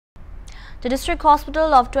The district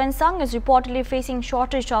hospital of Tuensang is reportedly facing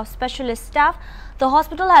shortage of specialist staff. The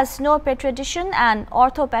hospital has no pediatrician and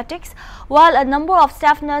orthopedics, while a number of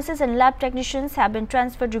staff nurses and lab technicians have been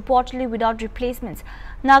transferred reportedly without replacements.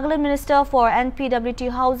 Nagaland Minister for NPWT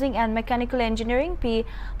Housing and Mechanical Engineering P.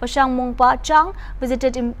 Pashangmungpa Chang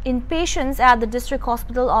visited inpatients at the district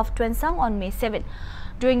hospital of Tuensang on May 7.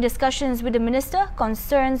 During discussions with the minister,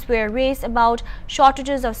 concerns were raised about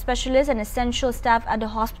shortages of specialists and essential staff at the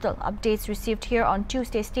hospital. Updates received here on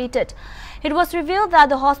Tuesday stated it was revealed that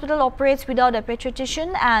the hospital operates without a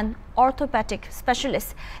pediatrician and orthopedic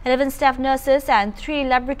specialists. 11 staff nurses and 3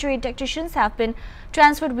 laboratory technicians have been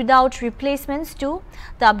transferred without replacements too,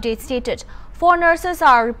 the update stated. 4 nurses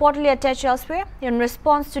are reportedly attached elsewhere. In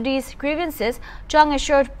response to these grievances, Chung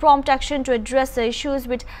assured prompt action to address the issues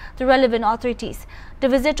with the relevant authorities. The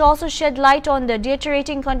visit also shed light on the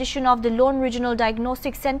deteriorating condition of the Lone Regional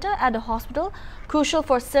Diagnostic Center at the hospital, crucial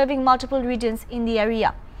for serving multiple regions in the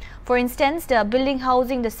area. For instance, the building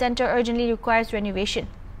housing the center urgently requires renovation.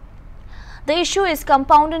 The issue is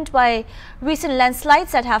compounded by recent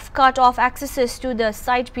landslides that have cut off accesses to the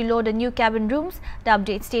site below the new cabin rooms, the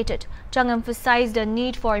update stated. Chung emphasized the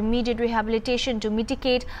need for immediate rehabilitation to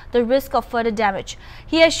mitigate the risk of further damage.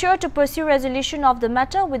 He assured to pursue resolution of the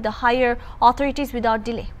matter with the higher authorities without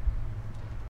delay.